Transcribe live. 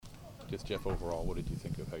Just Jeff, overall, what did you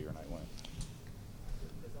think of how your night went?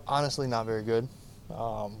 Honestly, not very good.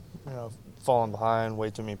 Falling behind, way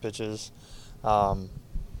too many pitches.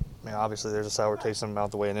 Obviously there's a sour taste in the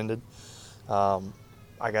mouth the way it ended.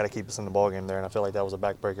 I got to keep us in the ballgame there, and I feel like that was a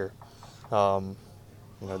backbreaker.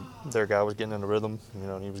 Their guy was getting in the rhythm,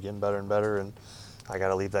 and he was getting better and better, and I got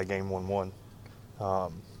to leave that game 1-1.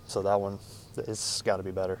 So that one, it's got to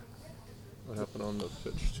be better. What happened on the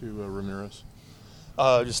pitch to Ramirez?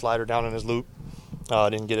 Just slider down in his loop.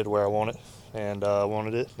 Didn't get it where I wanted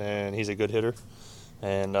it, and he's a good hitter,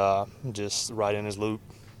 and just right in his loop.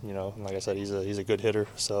 Like I said, he's a good hitter,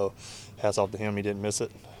 so hats off to him. He didn't miss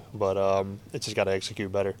it, but it just got to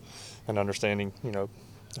execute better and understanding,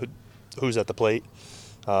 who's at the plate,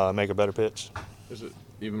 make a better pitch. Is it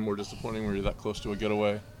even more disappointing where you're that close to a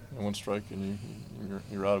getaway and one strike and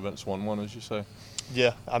you're out of it? It's 1-1, as you say.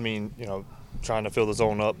 Yeah, trying to fill the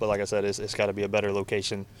zone up, but like I said, it's got to be a better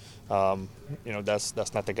location. That's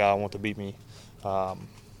not the guy I want to beat me,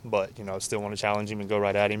 but still want to challenge him and go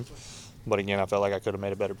right at him. But again, I felt like I could have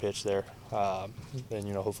made a better pitch there,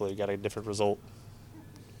 and hopefully got a different result.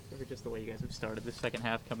 Just the way you guys have started the second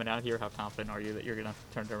half coming out here, how confident are you that you're going to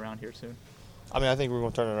turn it around here soon? I think we're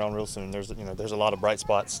going to turn it around real soon. There's a lot of bright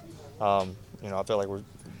spots. I feel like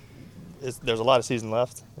there's a lot of season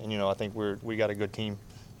left, and I think we got a good team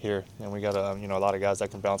here, and we got a lot of guys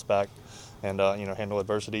that can bounce back and handle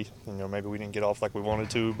adversity. Maybe we didn't get off like we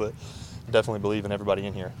wanted to, but definitely believe in everybody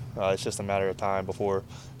in here. It's just a matter of time before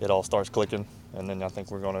it all starts clicking, and then I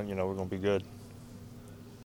think we're gonna be good.